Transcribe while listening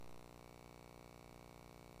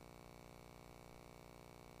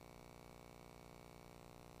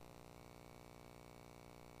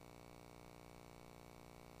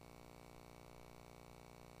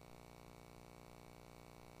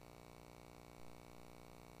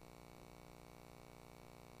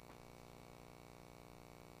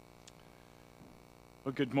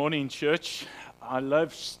Well, good morning, church. I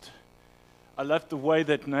loved the way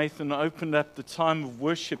that Nathan opened up the time of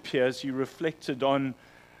worship here as he reflected on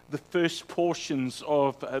the first portions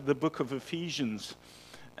of the book of Ephesians.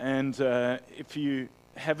 And if you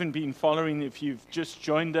haven't been following, if you've just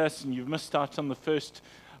joined us and you've missed out on the first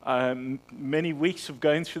many weeks of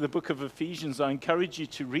going through the book of Ephesians, I encourage you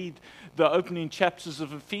to read the opening chapters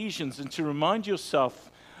of Ephesians and to remind yourself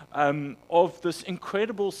of this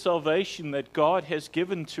incredible salvation that God has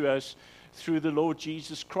given to us through the Lord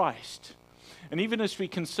Jesus Christ. And even as we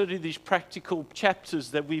consider these practical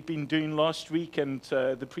chapters that we've been doing last week and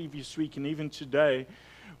the previous week and even today,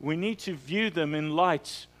 we need to view them in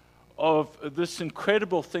light of this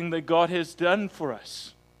incredible thing that God has done for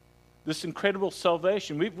us, this incredible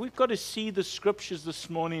salvation. We've got to see the scriptures this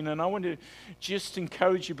morning, and I want to just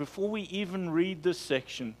encourage you, before we even read this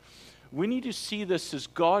section, we need to see this as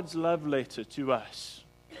God's love letter to us.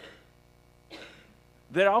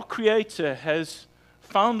 That our Creator has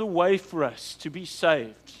found a way for us to be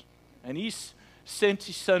saved. And He's sent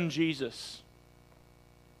His Son Jesus.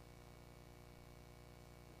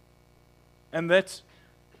 And that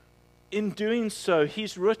in doing so,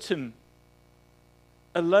 He's written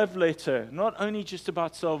a love letter, not only just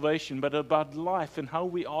about salvation, but about life and how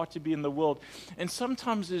we are to be in the world. And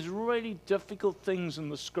sometimes there's really difficult things in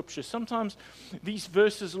the scripture. Sometimes these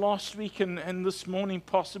verses last week and this morning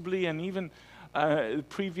possibly, and even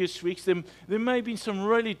previous weeks, there may have been some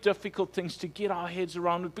really difficult things to get our heads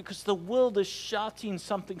around it because the world is shouting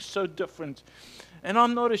something so different. And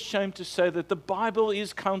I'm not ashamed to say that the Bible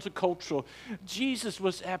is countercultural. Jesus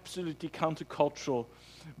was absolutely countercultural.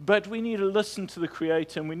 But we need to listen to the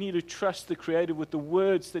Creator, and we need to trust the Creator with the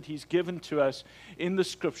words that He's given to us in the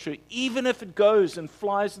Scripture, even if it goes and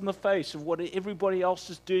flies in the face of what everybody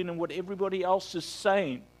else is doing and what everybody else is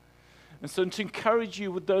saying. And so to encourage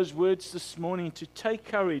you with those words this morning, to take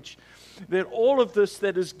courage that all of this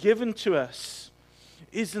that is given to us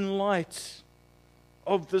is in light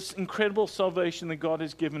of this incredible salvation that God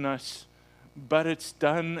has given us, but it's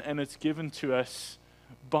done and it's given to us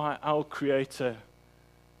by our Creator,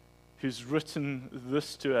 who's written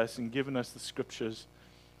this to us and given us the scriptures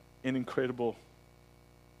in incredible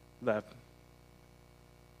love.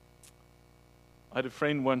 I had a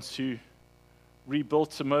friend once who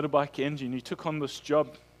rebuilt a motorbike engine. He took on this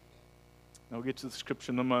job. I'll get to the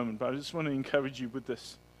scripture in a moment, but I just want to encourage you with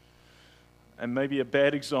this. And maybe a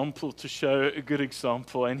bad example to show a good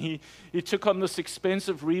example. And he took on this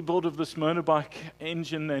expensive rebuild of this motorbike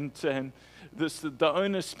engine, and the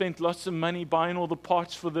owner spent lots of money buying all the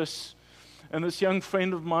parts for this. And this young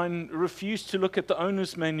friend of mine refused to look at the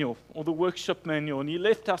owner's manual or the workshop manual. And he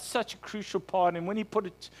left out such a crucial part. And when he put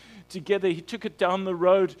it together, he took it down the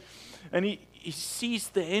road and he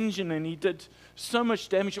seized the engine, and he did so much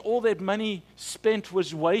damage. All that money spent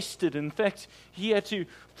was wasted. In fact, he had to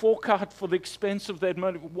fork out for the expense of that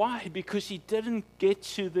motor. Why? Because he didn't get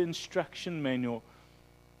to the instruction manual.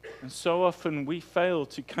 And so often we fail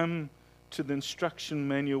to come to the instruction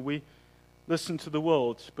manual. We listen to the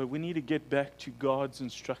world, but we need to get back to God's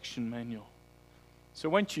instruction manual. So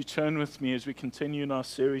won't you turn with me as we continue in our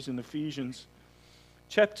series in Ephesians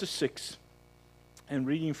chapter 6, and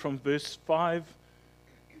reading from verse 5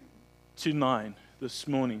 to 9 this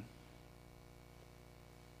morning.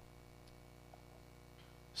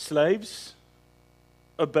 Slaves,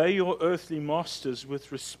 obey your earthly masters with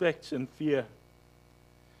respect and fear,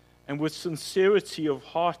 and with sincerity of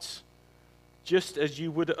heart, just as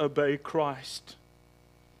you would obey Christ.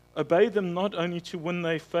 Obey them not only to win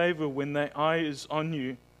their favor when their eye is on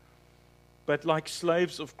you, but like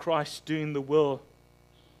slaves of Christ, doing the will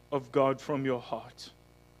of God from your heart.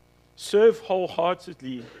 Serve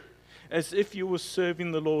wholeheartedly, as if you were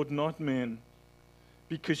serving the Lord, not men,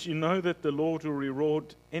 because you know that the Lord will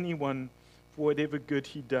reward anyone for whatever good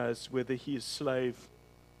he does, whether he is slave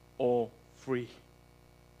or free.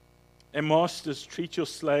 And masters, treat your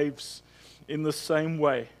slaves in the same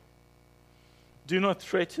way. Do not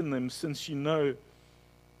threaten them, since you know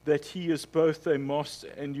that he is both a master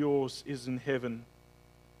and yours is in heaven,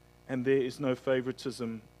 and there is no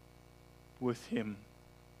favoritism with him.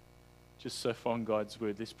 Just so far in God's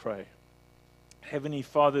word, let's pray. Heavenly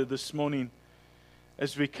Father, this morning,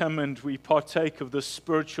 as we come and we partake of this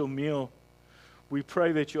spiritual meal, we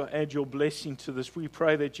pray that you'll add your blessing to this. We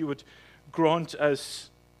pray that you would grant us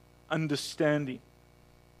understanding,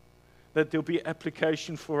 that there'll be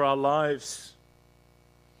application for our lives.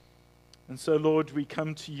 And so, Lord, we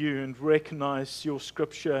come to you and recognize your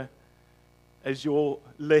scripture as your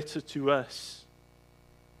letter to us.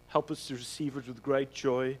 Help us to receive it with great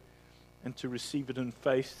joy and to receive it in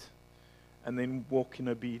faith and then walk in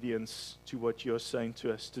obedience to what you're saying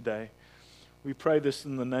to us today. We pray this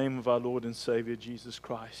in the name of our Lord and Savior, Jesus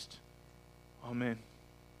Christ. Amen.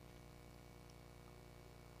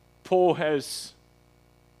 Paul has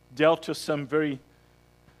dealt with some very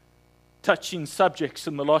touching subjects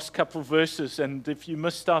in the last couple of verses, and if you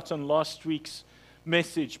missed out on last week's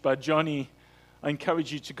message by Johnny, I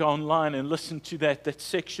encourage you to go online and listen to that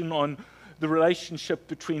section on the relationship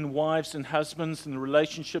between wives and husbands and the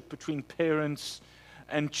relationship between parents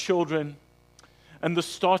and children. And the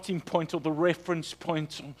starting point or the reference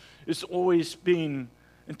point has always been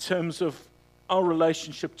in terms of our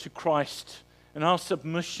relationship to Christ and our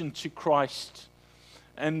submission to Christ,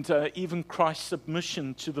 and even Christ's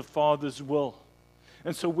submission to the Father's will.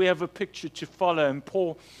 And so we have a picture to follow, and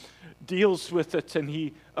Paul deals with it and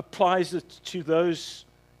he applies it to those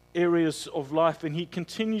areas of life, and he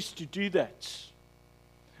continues to do that.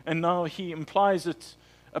 And now he applies it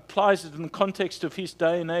in the context of his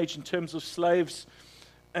day and age in terms of slaves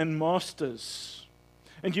and masters.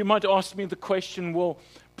 And you might ask me the question, well,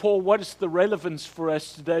 Paul, what is the relevance for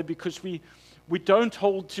us today? Because we don't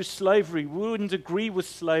hold to slavery. We wouldn't agree with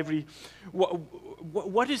slavery.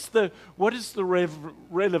 What is the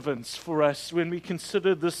relevance for us when we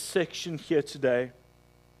consider this section here today?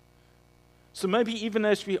 So maybe even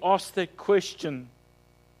as we ask that question,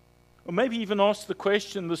 or maybe even ask the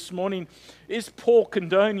question this morning, is Paul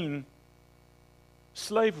condoning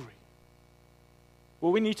slavery?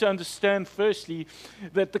 Well, we need to understand firstly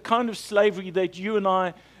that the kind of slavery that you and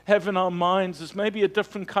I have in our minds is maybe a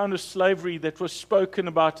different kind of slavery that was spoken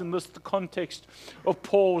about in the context of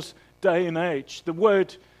Paul's day and age. The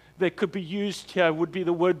word that could be used here would be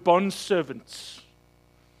the word bondservants.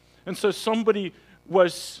 And so somebody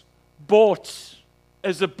was bought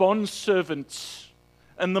as a bondservant,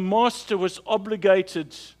 and the master was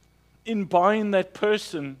obligated in buying that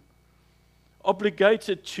person,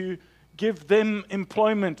 obligated to give them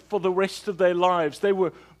employment for the rest of their lives. They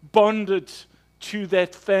were bonded to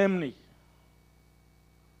that family.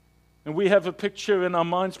 And we have a picture in our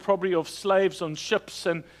minds probably of slaves on ships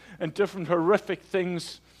and different horrific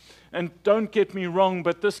things. And don't get me wrong,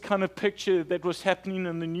 but this kind of picture that was happening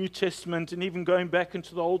in the New Testament and even going back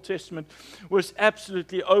into the Old Testament was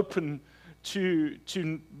absolutely open to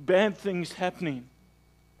bad things happening.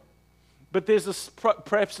 But there's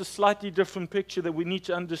perhaps a slightly different picture that we need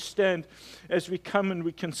to understand as we come and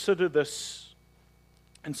we consider this.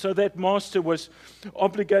 And so that master was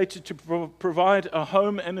obligated to provide a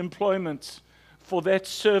home and employment for that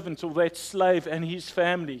servant or that slave and his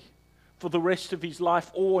family for the rest of his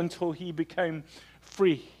life, or until he became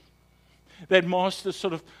free. That master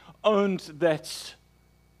sort of owned that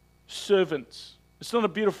servant. It's not a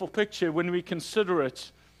beautiful picture when we consider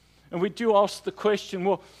it. And we do ask the question,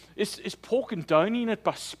 well, is Paul condoning it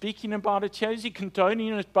by speaking about it here? Is he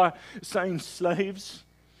condoning it by saying, slaves,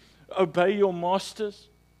 obey your masters?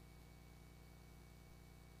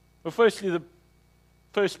 Well, firstly, the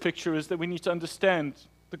first picture is that we need to understand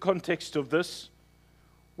the context of this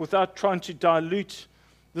without trying to dilute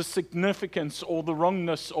the significance or the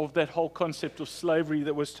wrongness of that whole concept of slavery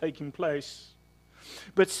that was taking place.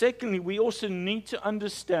 But secondly, we also need to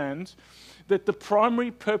understand that the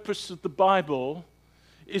primary purpose of the Bible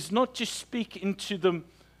is not to speak into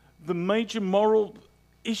the major moral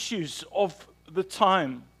issues of the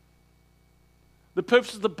time. The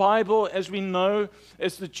purpose of the Bible, as we know,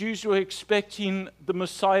 as the Jews were expecting the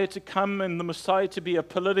Messiah to come and the Messiah to be a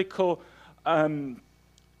political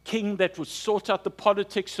king that would sort out the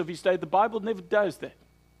politics of his day, the Bible never does that.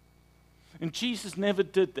 And Jesus never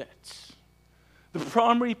did that. The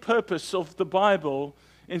primary purpose of the Bible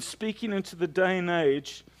in speaking into the day and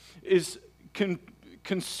age is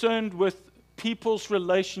concerned with people's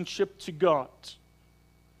relationship to God.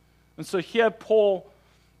 And so here Paul,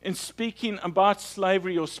 in speaking about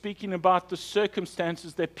slavery or speaking about the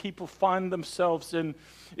circumstances that people find themselves in,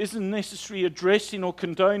 isn't necessarily addressing or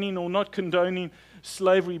condoning or not condoning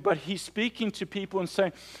slavery, but he's speaking to people and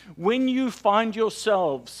saying, when you find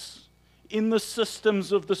yourselves in the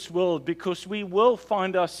systems of this world, because we will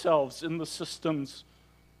find ourselves in the systems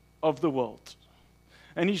of the world.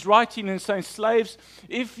 And he's writing and saying, slaves,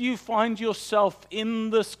 if you find yourself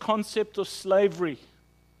in this concept of slavery,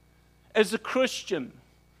 as a Christian,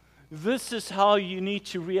 this is how you need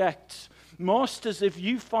to react. Masters, if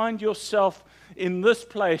you find yourself in this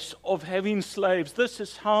place of having slaves, this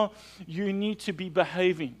is how you need to be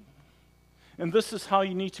behaving. And this is how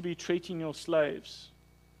you need to be treating your slaves.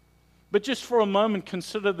 But just for a moment,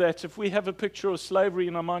 consider that. If we have a picture of slavery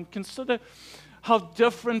in our mind, consider how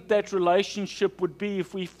different that relationship would be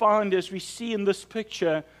if we find, as we see in this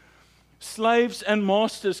picture, slaves and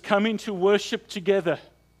masters coming to worship together.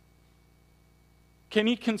 Can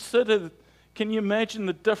you imagine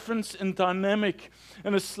the difference in dynamic?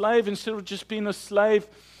 And a slave, instead of just being a slave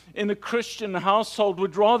in a Christian household,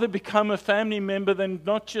 would rather become a family member than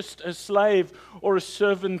not just a slave or a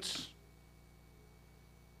servant.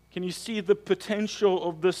 Can you see the potential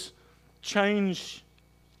of this change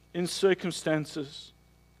in circumstances?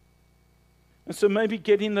 And so maybe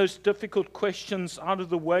getting those difficult questions out of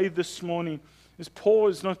the way this morning is Paul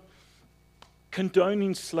is not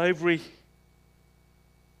condoning slavery,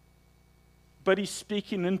 but he's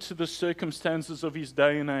speaking into the circumstances of his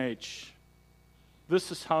day and age.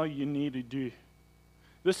 This is how you need to do.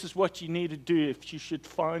 This is what you need to do if you should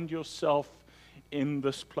find yourself in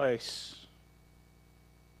this place.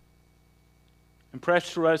 And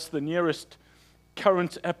perhaps for us, the nearest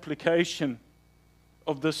current application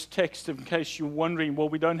of this text, in case you're wondering, well,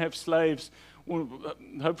 we don't have slaves. Well,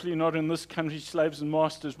 hopefully not in this country, slaves and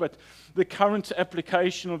masters, but the current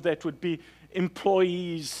application of that would be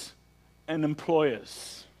employees and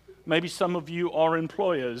employers. Maybe some of you are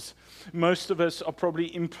employers. Most of us are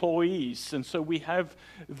probably employees. And so we have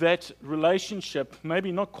that relationship,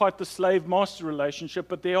 maybe not quite the slave-master relationship,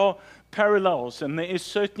 but there are parallels. And there is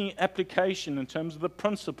certainly application in terms of the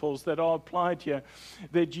principles that are applied here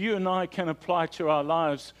that you and I can apply to our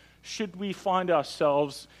lives should we find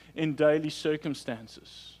ourselves in daily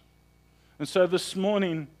circumstances. And so this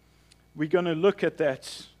morning, we're going to look at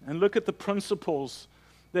that and look at the principles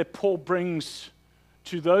that Paul brings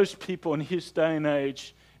to those people in his day and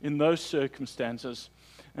age in those circumstances,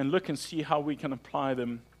 and look and see how we can apply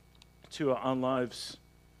them to our lives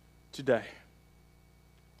today.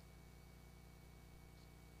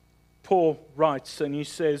 Paul writes, and he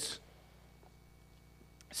says,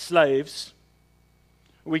 slaves,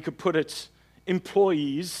 we could put it,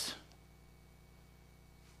 employees,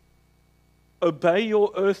 obey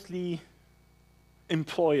your earthly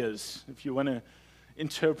employers, if you want to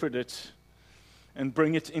interpret it and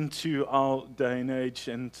bring it into our day and age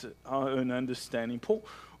and our own understanding.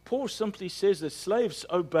 Paul simply says that slaves,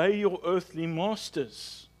 obey your earthly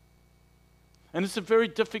masters. And it's a very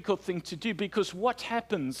difficult thing to do, because what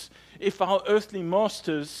happens if our earthly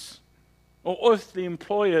masters or earthly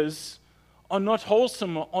employers are not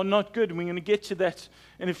wholesome or not good? We're going to get to that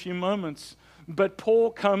in a few moments. But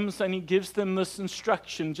Paul comes and he gives them this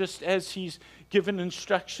instruction, just as he's given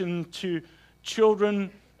instruction to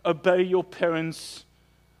children, obey your parents.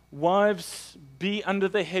 Wives, be under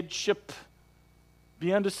the headship,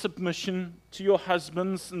 be under submission to your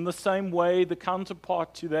husbands. In the same way, the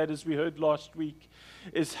counterpart to that, as we heard last week,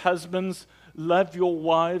 is husbands, love your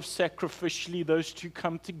wives sacrificially. Those two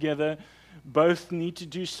come together. Both need to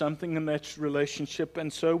do something in that relationship.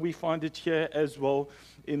 And so we find it here as well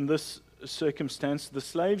in this circumstance. The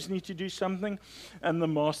slaves need to do something, and the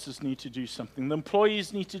masters need to do something. The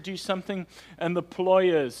employees need to do something, and the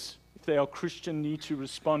employers, if they are Christian, need to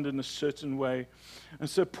respond in a certain way. And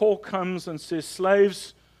so Paul comes and says,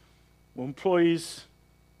 slaves or employees,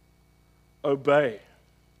 obey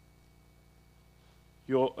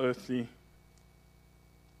your earthly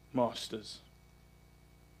masters.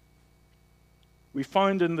 We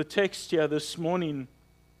find in the text here this morning,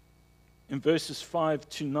 in verses 5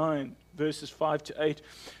 to 9, verses 5 to 8,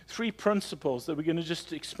 three principles that we're going to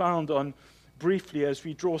just expound on briefly as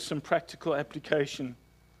we draw some practical application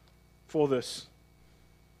for this.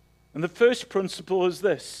 And the first principle is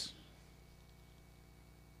this: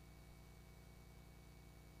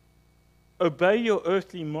 obey your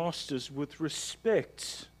earthly masters with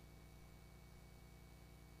respect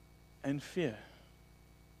and fear.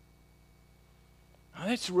 Now,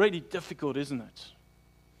 that's really difficult, isn't it?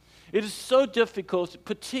 It is so difficult,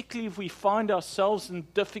 particularly if we find ourselves in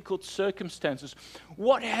difficult circumstances.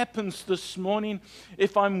 What happens this morning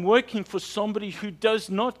if I'm working for somebody who does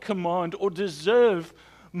not command or deserve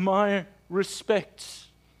my respect?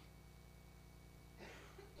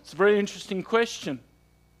 It's a very interesting question.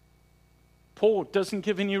 Paul doesn't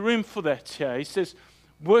give any room for that here. He says,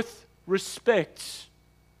 with respect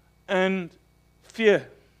and fear.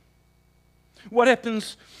 What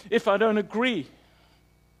happens if I don't agree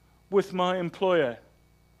with my employer?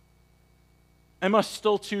 Am I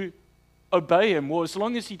still to obey him? Well, as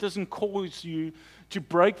long as he doesn't cause you to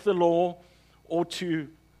break the law or to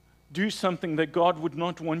do something that God would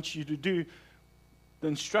not want you to do, the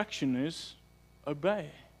instruction is obey.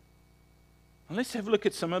 And let's have a look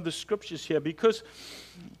at some other scriptures here, because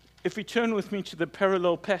if we turn with me to the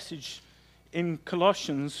parallel passage in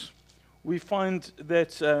Colossians, we find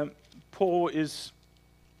that Paul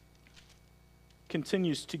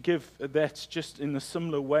continues to give that just in a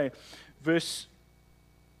similar way. Verse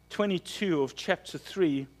 22 of chapter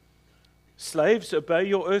 3, slaves, obey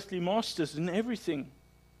your earthly masters in everything,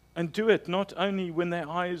 and do it not only when their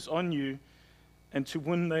eye is on you and to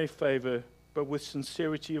win their favor, but with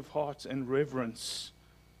sincerity of heart and reverence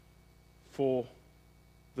for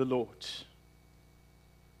the Lord.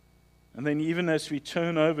 And then even as we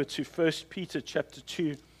turn over to 1 Peter chapter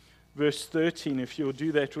 2, verse 13, if you'll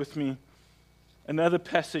do that with me, another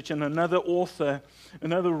passage and another author,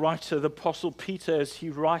 another writer, the Apostle Peter, as he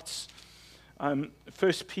writes, 1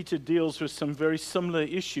 Peter deals with some very similar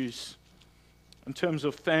issues in terms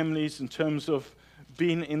of families, in terms of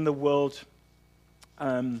being in the world.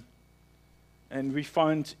 And we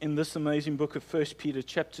find in this amazing book of 1 Peter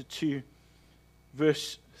chapter 2,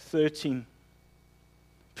 verse 13,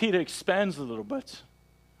 Peter expands a little bit,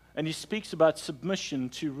 and he speaks about submission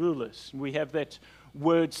to rulers. We have that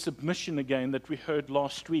word submission again that we heard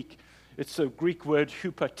last week. It's a Greek word,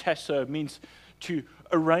 hupotasso. It means to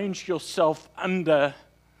arrange yourself under,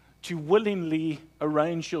 to willingly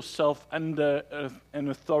arrange yourself under an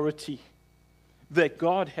authority that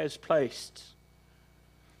God has placed.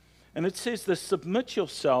 And it says this, submit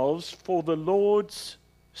yourselves for the Lord's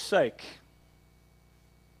sake.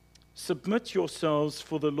 Submit yourselves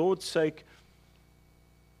for the Lord's sake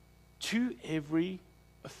to every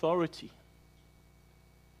authority.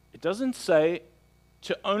 It doesn't say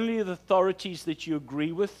to only the authorities that you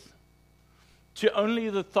agree with, to only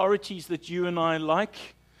the authorities that you and I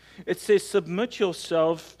like. It says submit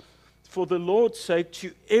yourself for the Lord's sake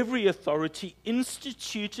to every authority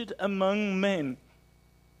instituted among men,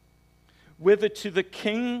 whether to the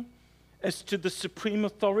king as to the supreme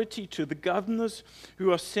authority, to the governors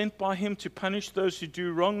who are sent by him to punish those who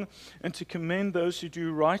do wrong and to commend those who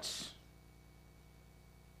do right.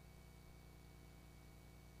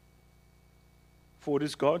 For it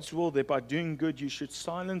is God's will that by doing good you should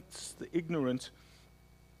silence the ignorant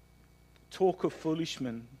talk of foolish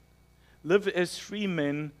men. Live as free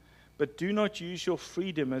men, but do not use your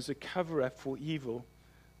freedom as a cover-up for evil.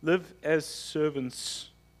 Live as servants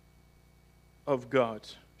of God.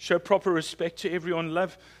 Show proper respect to everyone.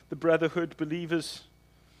 Love the brotherhood of believers.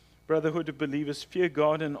 Fear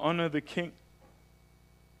God and honor the king.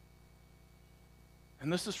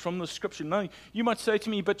 And this is from the scripture. Now, you might say to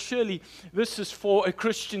me, but surely this is for a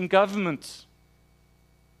Christian government.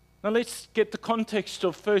 Now let's get the context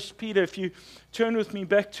of 1 Peter. If you turn with me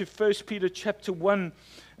back to 1 Peter chapter 1,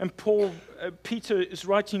 and Peter is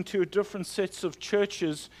writing to different sets of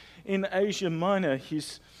churches in Asia Minor.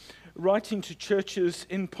 He's writing to churches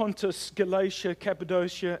in Pontus, Galatia,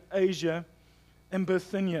 Cappadocia, Asia, and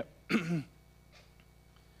Bithynia. And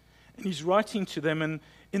he's writing to them, and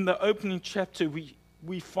in the opening chapter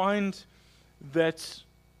we find that,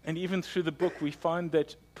 and even through the book, we find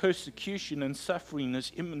that persecution and suffering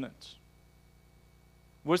is imminent.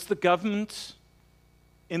 Was the government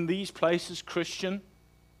in these places Christian?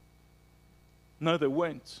 No, they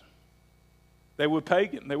weren't. They were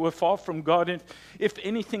pagan. They were far from God. And if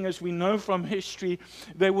anything, as we know from history,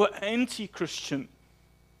 they were anti-Christian.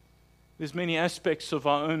 There's many aspects of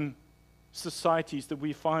our own societies that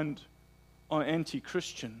we find are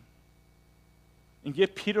anti-Christian. And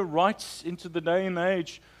yet Peter writes into the day and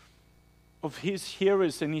age of his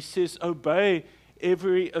hearers, and he says, obey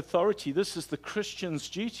every authority. This is the Christian's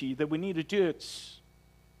duty, that we need to do it.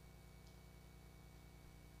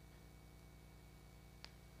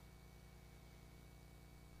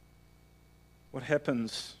 What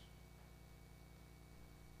happens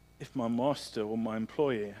if my master or my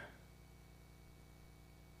employer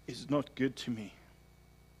is not good to me?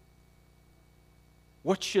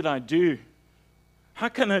 What should I do? How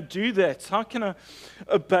can I do that? How can I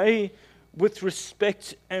obey with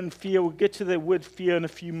respect and fear? We'll get to that word fear in a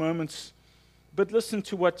few moments. But listen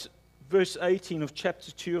to what verse 18 of chapter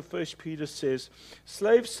 2 of 1 Peter says.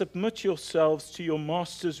 Slaves, submit yourselves to your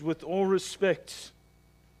masters with all respect,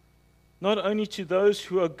 not only to those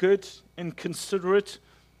who are good and considerate,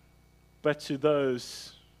 but to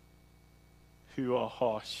those who are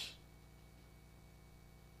harsh.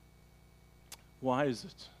 Why is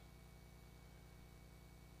it?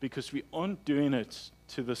 Because we aren't doing it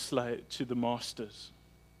to the masters.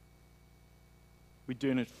 We're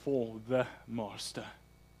doing it for the master.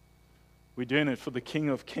 We're doing it for the King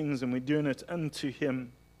of Kings, and we're doing it unto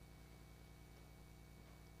him.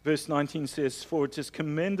 Verse 19 says, for it is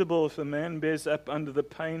commendable if a man bears up under the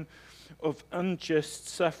pain of unjust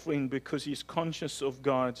suffering because he's conscious of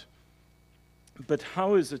God. But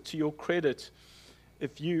how is it to your credit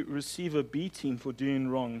if you receive a beating for doing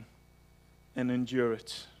wrong and endure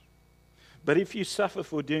it? But if you suffer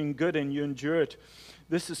for doing good and you endure it,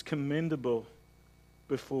 this is commendable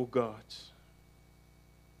before God.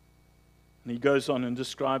 And he goes on and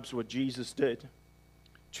describes what Jesus did.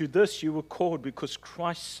 To this you were called because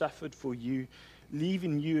Christ suffered for you,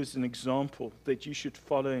 leaving you as an example that you should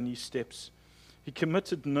follow in his steps. He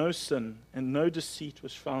committed no sin, and no deceit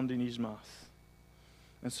was found in his mouth.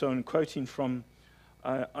 And so I'm quoting from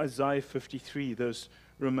Isaiah 53, those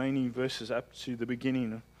remaining verses up to the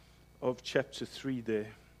beginning of chapter 3 there.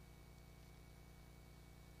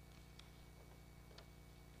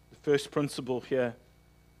 The first principle here: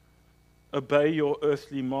 obey your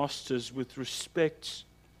earthly masters with respect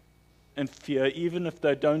and fear, even if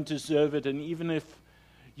they don't deserve it, and even if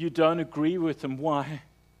you don't agree with them. Why?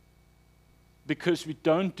 Because we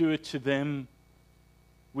don't do it to them,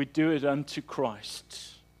 we do it unto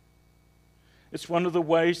Christ. It's one of the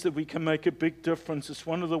ways that we can make a big difference. It's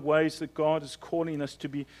one of the ways that God is calling us to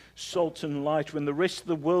be salt and light when the rest of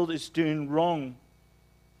the world is doing wrong.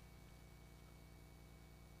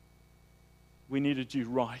 We need to do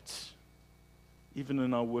right, even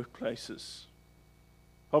in our workplaces.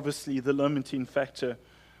 Obviously, the limiting factor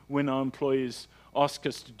when our employers ask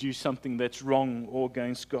us to do something that's wrong or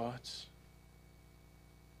against God's.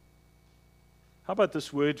 How about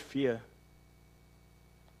this word fear?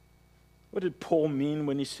 What did Paul mean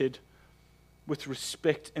when he said, with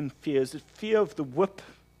respect and fear? Is it fear of the whip?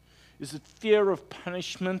 Is it fear of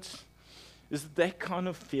punishment? Is it that kind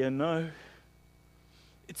of fear? No.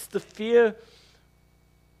 It's the fear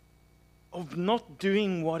of not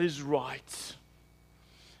doing what is right.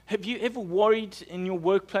 Have you ever worried in your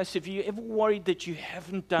workplace? Have you ever worried that you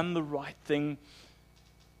haven't done the right thing?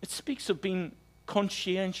 It speaks of being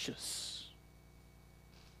conscientious.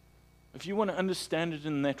 If you want to understand it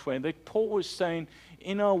in that way, that Paul was saying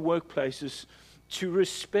in our workplaces to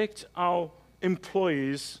respect our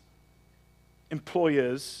employers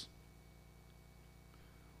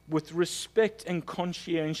with respect and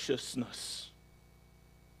conscientiousness.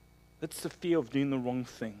 That's the fear of doing the wrong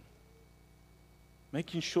thing.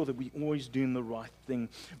 Making sure that we're always doing the right thing.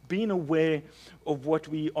 Being aware of what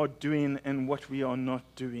we are doing and what we are not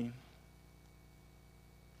doing.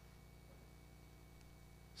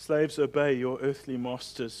 Slaves, obey your earthly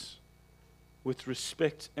masters with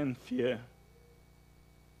respect and fear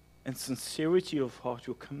and sincerity of heart.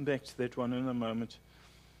 We'll come back to that one in a moment.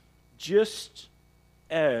 Just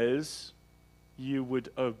as you would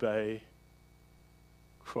obey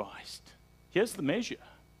Christ. Here's the measure.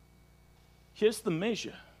 Here's the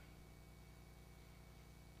measure.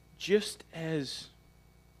 Just as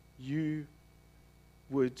you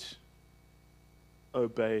would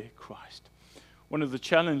obey Christ. One of the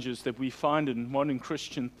challenges that we find in modern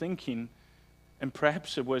Christian thinking, and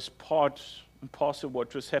perhaps it was part and parcel of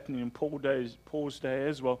what was happening in Paul's day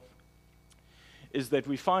as well, is that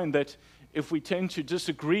we find that if we tend to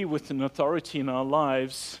disagree with an authority in our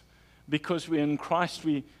lives, because we're in Christ,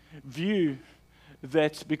 we view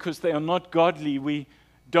that because they are not godly, we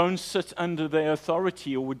don't sit under their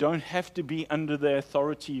authority, or we don't have to be under their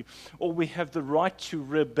authority, or we have the right to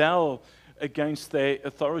rebel against their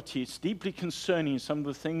authority. It's deeply concerning, some of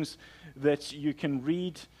the things that you can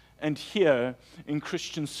read and hear in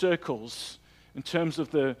Christian circles in terms of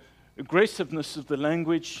the aggressiveness of the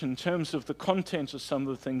language, in terms of the content of some of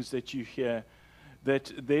the things that you hear,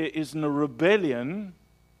 that there is a rebellion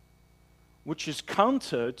which is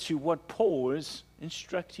counter to what Paul is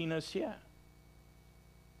instructing us here.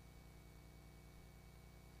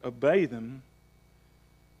 Obey them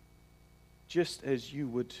just as you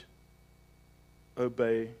would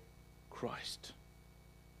obey Christ.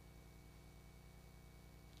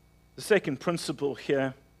 The second principle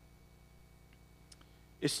here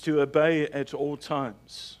is to obey at all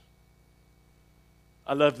times.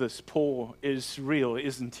 I love this. Paul is real,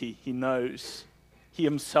 isn't he? He knows. He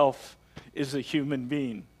himself is a human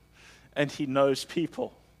being, and he knows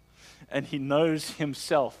people, and he knows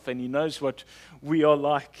himself, and he knows what we are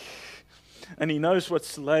like, and he knows what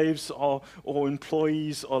slaves are or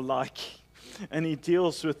employees are like. And he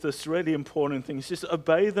deals with this really important thing. He says,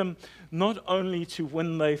 obey them not only to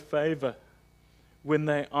win their favor, when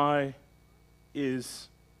their eye is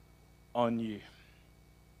on you.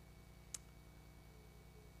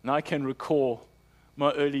 And I can recall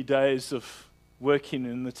my early days of working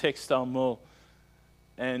in the textile mill.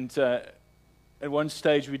 And at one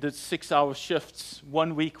stage we did 6-hour shifts.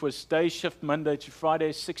 1 week was day shift, Monday to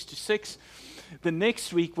Friday, 6 to 6. The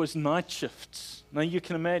next week was night shifts. Now you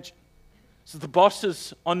can imagine. So the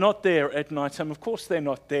bosses are not there at night time. Of course they're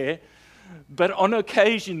not there. But on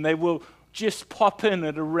occasion they will just pop in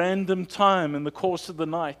at a random time in the course of the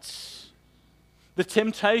night. The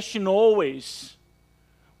temptation always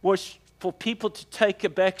was for people to take a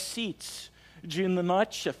back seat during the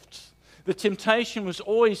night shift. The temptation was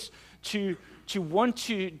always to want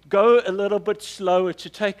to go a little bit slower, to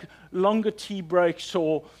take longer tea breaks,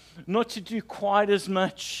 or not to do quite as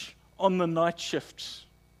much on the night shifts.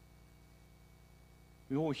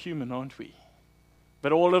 We're all human, aren't we?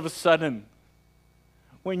 But all of a sudden,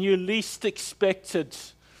 when you least expect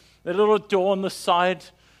it, the little door on the side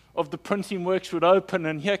of the printing works would open,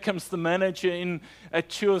 and here comes the manager in at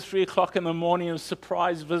 2 or 3 o'clock in the morning, a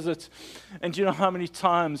surprise visit. And do you know how many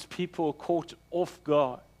times people are caught off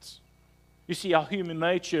guard? You see, our human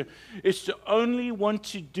nature is to only want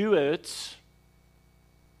to do it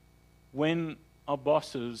when our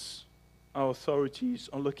bosses, our authorities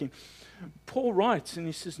are looking. Paul writes, and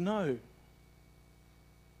he says, no.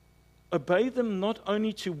 Obey them not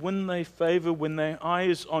only to win their favor when their eye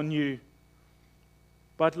is on you,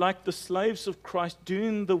 but like the slaves of Christ,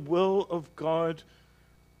 doing the will of God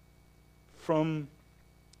from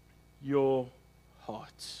your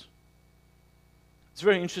hearts. It's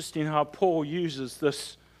very interesting how Paul uses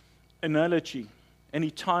this analogy, and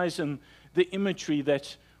he ties in the imagery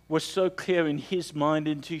that was so clear in his mind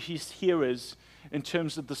into his hearers in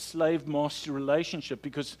terms of the slave-master relationship,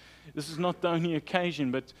 because this is not the only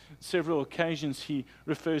occasion, but several occasions he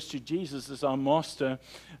refers to Jesus as our master,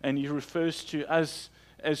 and he refers to us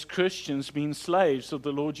as Christians being slaves of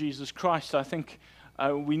the Lord Jesus Christ. I think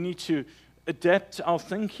we need to adapt our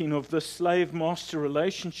thinking of the slave-master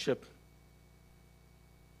relationship.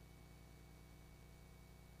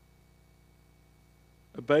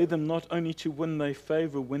 Obey them not only to win their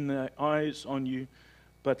favor when their eye is on you,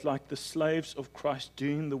 but like the slaves of Christ,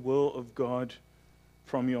 doing the will of God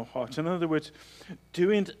from your heart. In other words,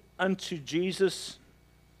 doing it unto Jesus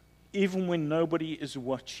even when nobody is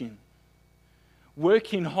watching.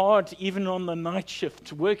 Working hard even on the night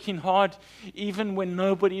shift. Working hard even when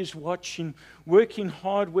nobody is watching. Working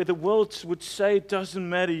hard where the world would say it doesn't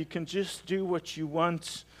matter, you can just do what you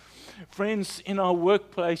want. Friends, in our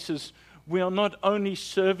workplaces, we are not only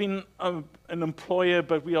serving an employer,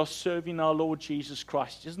 but we are serving our Lord Jesus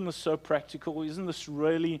Christ. Isn't this so practical? Isn't this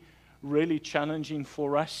really, really challenging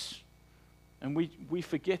for us? And we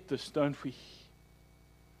forget this, don't we?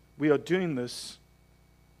 We are doing this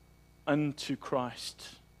unto Christ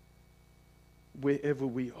wherever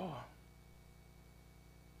we are.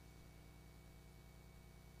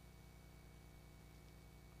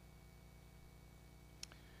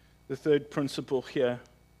 The third principle here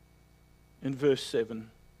in verse 7,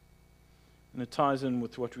 and it ties in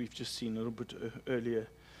with what we've just seen a little bit earlier.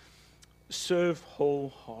 Serve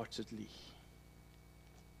wholeheartedly.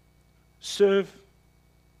 Serve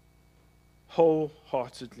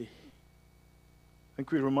wholeheartedly. I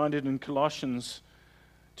think we're reminded in Colossians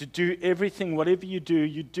to do everything, whatever you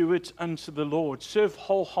do it unto the Lord. Serve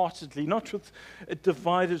wholeheartedly, not with a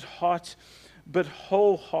divided heart, but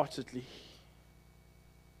wholeheartedly.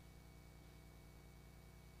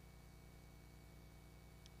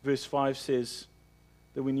 Verse 5 says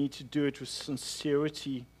that we need to do it with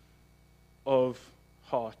sincerity of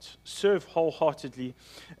heart. Serve wholeheartedly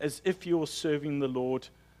as if you're serving the Lord,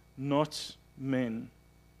 not men.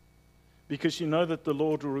 Because you know that the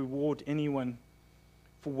Lord will reward anyone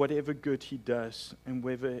for whatever good he does, and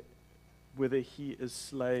whether he is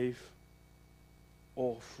slave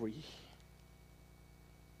or free.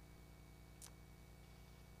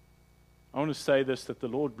 I want to say this, that the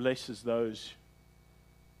Lord blesses those,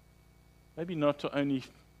 maybe not only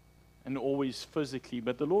and always physically,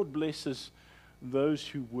 but the Lord blesses those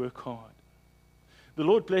who work hard. The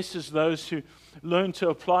Lord blesses those who learn to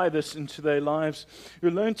apply this into their lives, who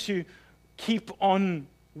learn to keep on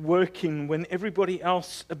working when everybody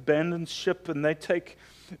else abandons ship and they take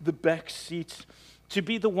the back seat, to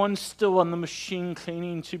be the one still on the machine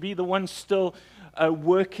cleaning, to be the one still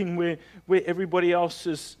working where everybody else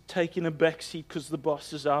is taking a back seat because the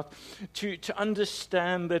boss is out, to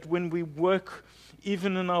understand that when we work,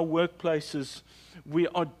 even in our workplaces, we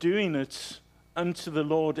are doing it unto the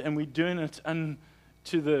Lord, and we're doing it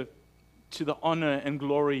unto the honor and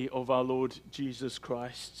glory of our Lord Jesus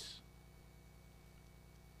Christ.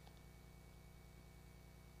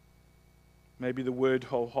 Maybe the word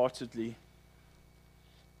wholeheartedly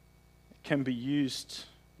can be used,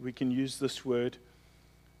 we can use this word,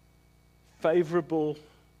 favorable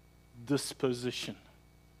disposition.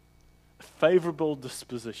 A favorable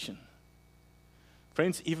disposition.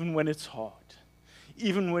 Friends, even when it's hard,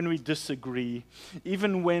 even when we disagree,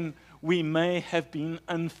 even when we may have been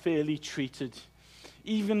unfairly treated,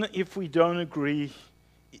 even if we don't agree,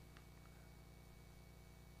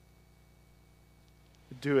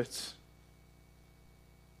 do it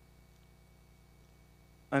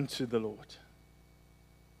unto the Lord.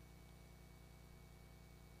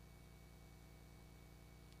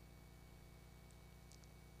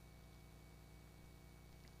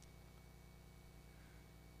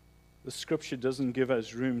 the scripture doesn't give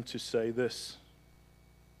us room to say this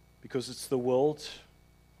because it's the world,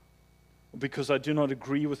 or because I do not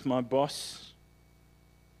agree with my boss,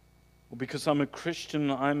 or because I'm a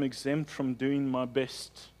Christian, I'm exempt from doing my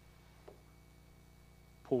best.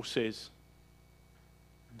 Paul says,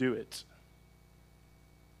 do it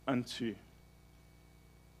unto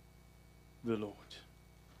the Lord.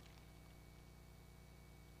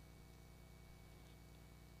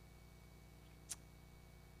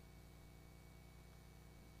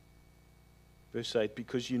 Verse 8,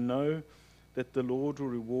 because you know that the Lord will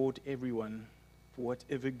reward everyone for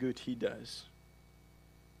whatever good he does,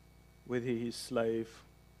 whether he is slave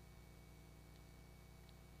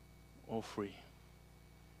or free.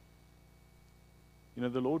 You know,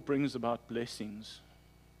 the Lord brings about blessings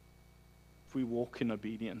if we walk in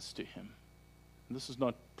obedience to him. And this is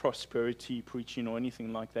not prosperity preaching or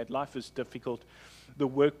anything like that. Life is difficult. The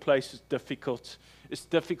workplace is difficult. It's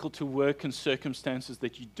difficult to work in circumstances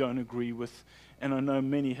that you don't agree with. And I know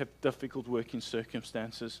many have difficult working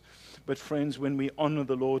circumstances. But friends, when we honor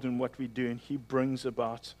the Lord in what we do, and he brings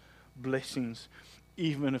about blessings,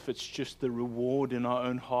 even if it's just the reward in our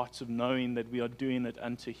own hearts of knowing that we are doing it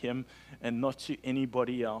unto him and not to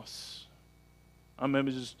anybody else. I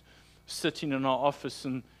remember just sitting in our office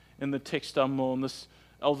and in the textile mall, and this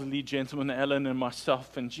elderly gentleman, Alan, and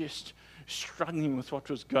myself, and just struggling with what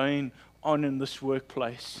was going on in this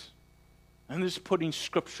workplace. And just putting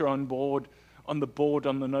scripture on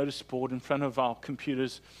the notice board in front of our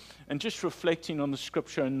computers, and just reflecting on the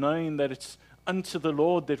scripture and knowing that it's unto the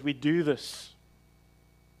Lord that we do this.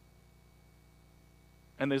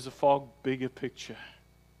 And there's a far bigger picture.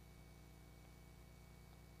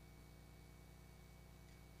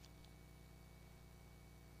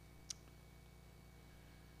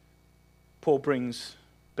 Paul brings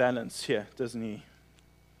balance here, doesn't he?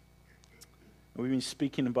 We've been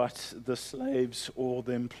speaking about the slaves or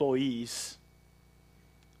the employees.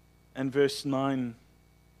 And verse 9,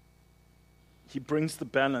 he brings the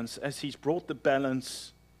balance, as he's brought the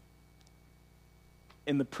balance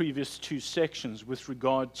in the previous two sections with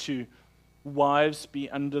regard to wives, be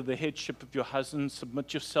under the headship of your husbands,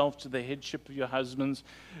 submit yourself to the headship of your husbands.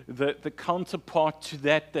 The counterpart to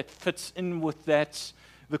that fits in with that,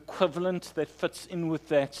 the equivalent that fits in with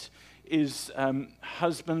that is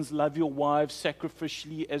husbands, love your wives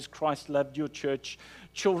sacrificially as Christ loved your church.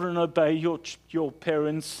 Children, obey your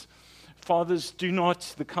parents. Fathers,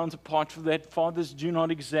 the counterpart for that, fathers, do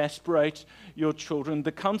not exasperate your children.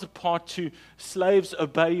 The counterpart to slaves,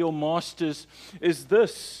 obey your masters, is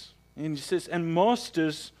this. And he says, and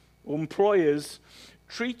masters or employers,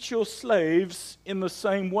 treat your slaves in the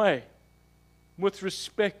same way, with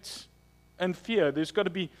respect and fear. There's got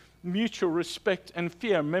to be mutual respect and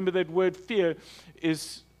fear. Remember that word fear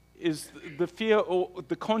is the fear or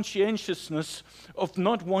the conscientiousness of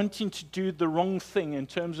not wanting to do the wrong thing in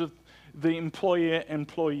terms of the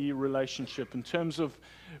employer-employee relationship, in terms of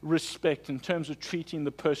respect, in terms of treating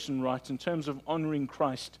the person right, in terms of honoring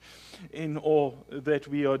Christ in all that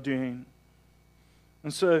we are doing.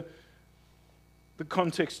 And so the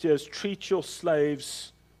context here is treat your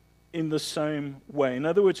slaves in the same way. In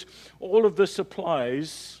other words, all of this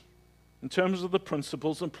applies, in terms of the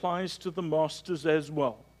principles, applies to the masters as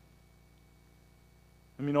well.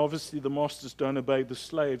 I mean, obviously the masters don't obey the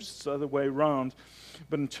slaves, it's the other way around.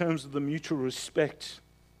 But in terms of the mutual respect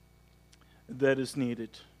that is needed.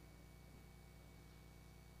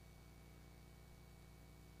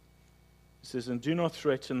 It says, and do not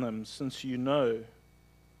threaten them, since you know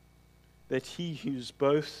that he who is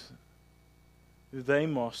both their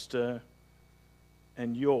master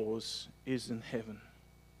and yours is in heaven.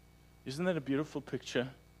 Isn't that a beautiful picture?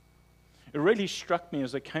 It really struck me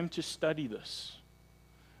as I came to study this,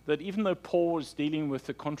 that even though Paul is dealing with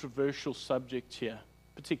a controversial subject here,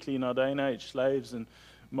 particularly in our day and age, slaves and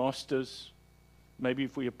masters, maybe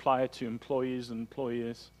if we apply it to employees and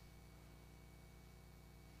employers,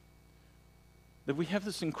 that we have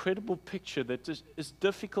this incredible picture that is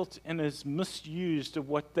difficult and is misused of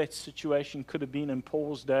what that situation could have been in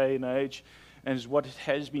Paul's day and age, and is what it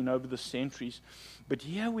has been over the centuries. But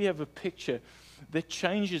here we have a picture that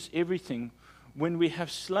changes everything when we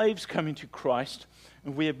have slaves coming to Christ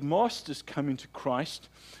and we have masters coming to Christ.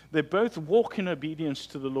 They both walk in obedience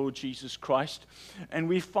to the Lord Jesus Christ, and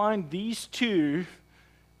we find these two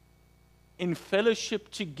in fellowship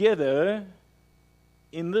together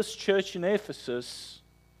in this church in Ephesus.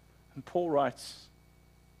 And Paul writes,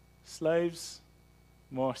 slaves,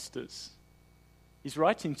 masters. He's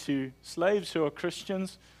writing to slaves who are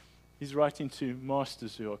Christians. He's writing to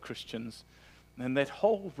masters who are Christians. And that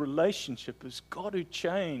whole relationship has got to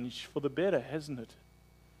change for the better, hasn't it?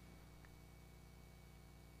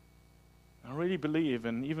 I really believe,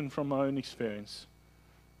 and even from my own experience,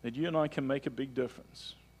 that you and I can make a big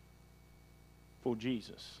difference for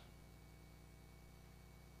Jesus.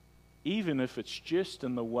 Even if it's just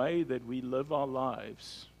in the way that we live our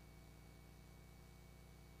lives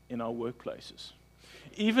in our workplaces.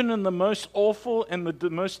 Even in the most awful and the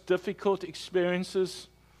most difficult experiences,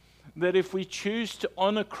 that if we choose to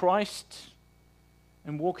honor Christ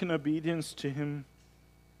and walk in obedience to Him,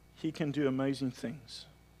 He can do amazing things.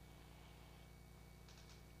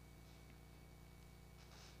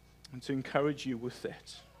 And to encourage you with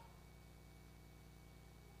that.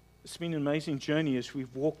 It's been an amazing journey as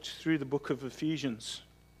we've walked through the book of Ephesians,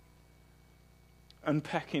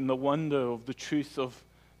 unpacking the wonder of the truth of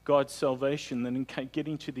God's salvation, and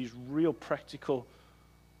getting to these real practical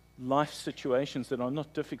life situations that are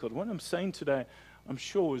not difficult. What I'm saying today, I'm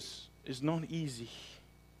sure, is not easy.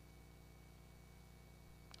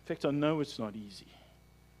 In fact, I know it's not easy.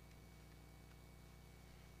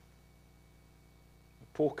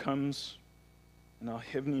 Paul comes, and our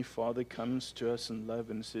Heavenly Father comes to us in love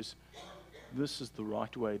and says, this is the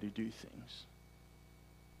right way to do things.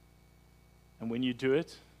 And when you do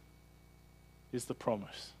it, there's the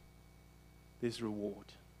promise. There's reward.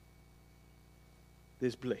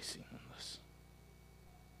 There's blessing in this.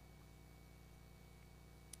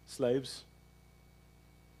 Slaves,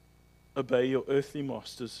 obey your earthly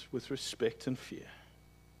masters with respect and fear,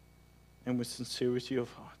 and with sincerity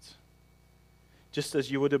of heart. Just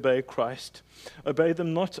as you would obey Christ, obey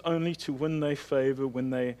them not only to win their favor when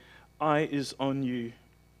their eye is on you,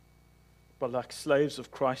 but like slaves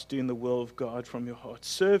of Christ, doing the will of God from your heart.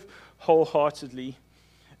 Serve wholeheartedly,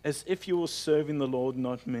 as if you were serving the Lord,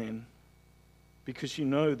 not men, because you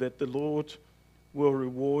know that the Lord will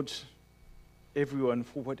reward everyone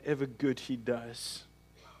for whatever good he does,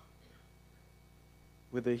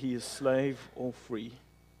 whether he is slave or free.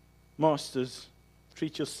 Masters,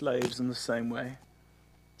 treat your slaves in the same way.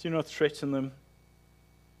 Do not threaten them,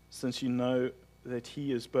 since you know that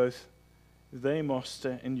he is both their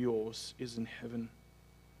master and yours is in heaven,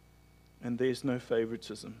 and there's no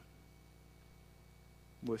favoritism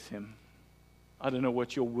with him. I don't know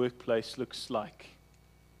what your workplace looks like.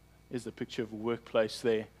 There's a picture of a workplace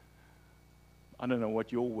there. I don't know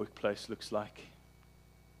what your workplace looks like.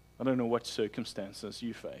 I don't know what circumstances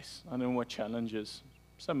you face. I don't know what challenges.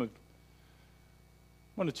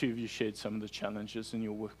 One or two of you shared some of the challenges in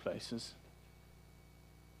your workplaces.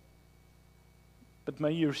 But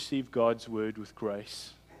may you receive God's word with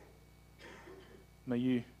grace. May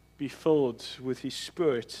you be filled with His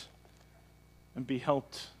Spirit and be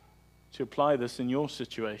helped to apply this in your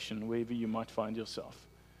situation, wherever you might find yourself,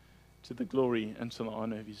 to the glory and to the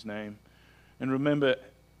honor of His name. And remember,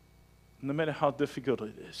 no matter how difficult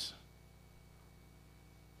it is,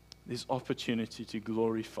 there's opportunity to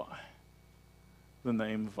glorify the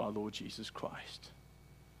name of our Lord Jesus Christ.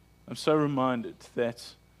 I'm so reminded that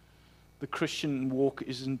the Christian walk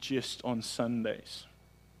isn't just on Sundays,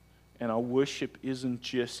 and our worship isn't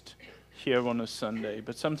just here on a Sunday,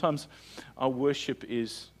 but sometimes our worship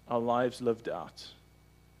is our lives lived out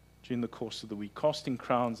during the course of the week. Casting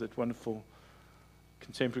Crowns, that wonderful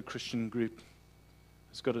contemporary Christian group,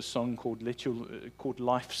 has got a song called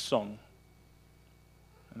Life Song.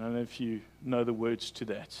 And I don't know if you know the words to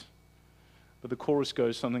that, but the chorus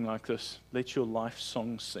goes something like this: let your life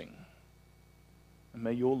song sing. And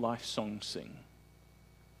may your life song sing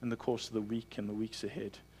in the course of the week and the weeks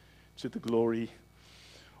ahead to the glory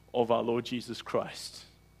of our Lord Jesus Christ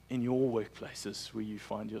in your workplaces where you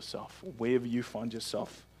find yourself, or wherever you find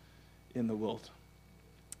yourself in the world.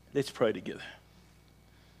 Let's pray together.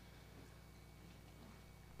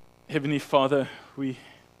 Heavenly Father, we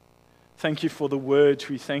thank you for the word.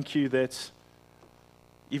 We thank you that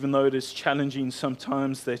even though it is challenging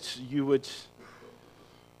sometimes, that you would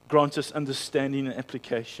grant us understanding and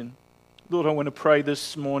application. Lord, I want to pray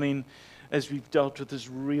this morning as we've dealt with this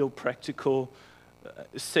real practical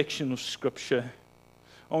section of Scripture.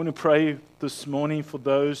 I want to pray this morning for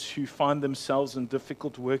those who find themselves in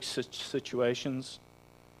difficult work situations,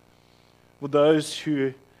 for those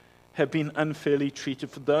who have been unfairly treated,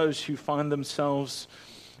 for those who find themselves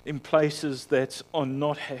in places that are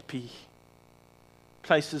not happy,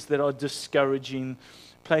 places that are discouraging,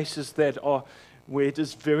 places that are where it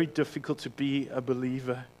is very difficult to be a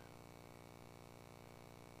believer.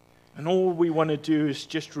 And all we want to do is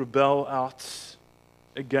just rebel out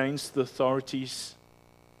against the authorities,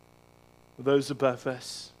 those above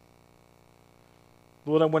us.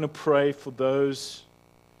 Lord, I want to pray for those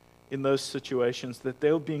in those situations, that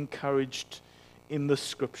they'll be encouraged in the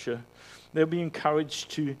Scripture. They'll be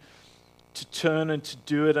encouraged to turn and to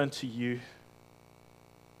do it unto you.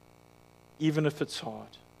 even if it's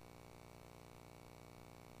hard.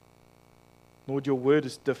 Lord, your word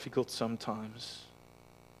is difficult sometimes.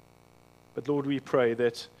 But Lord, we pray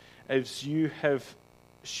that as you have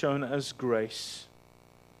shown us grace,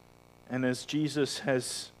 and as Jesus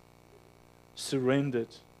has surrendered,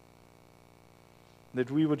 that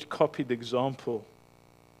we would copy the example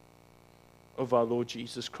of our Lord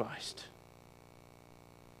Jesus Christ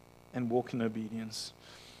and walk in obedience.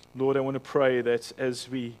 Lord, I want to pray that as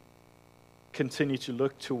we continue to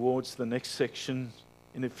look towards the next section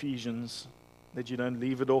in Ephesians, that you don't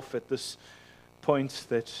leave it off at this point,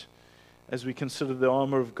 that as we consider the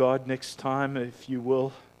armor of God next time, if you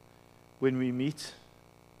will, when we meet,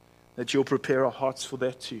 that you'll prepare our hearts for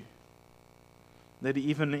that too. That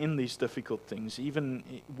even in these difficult things, even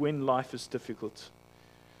when life is difficult,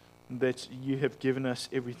 that you have given us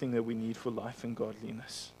everything that we need for life and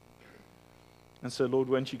godliness. And so, Lord,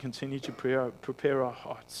 won't you continue to prepare our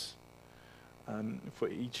hearts for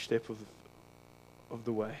each step of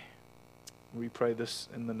the way. We pray this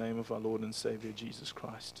in the name of our Lord and Savior, Jesus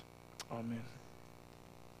Christ. Amen.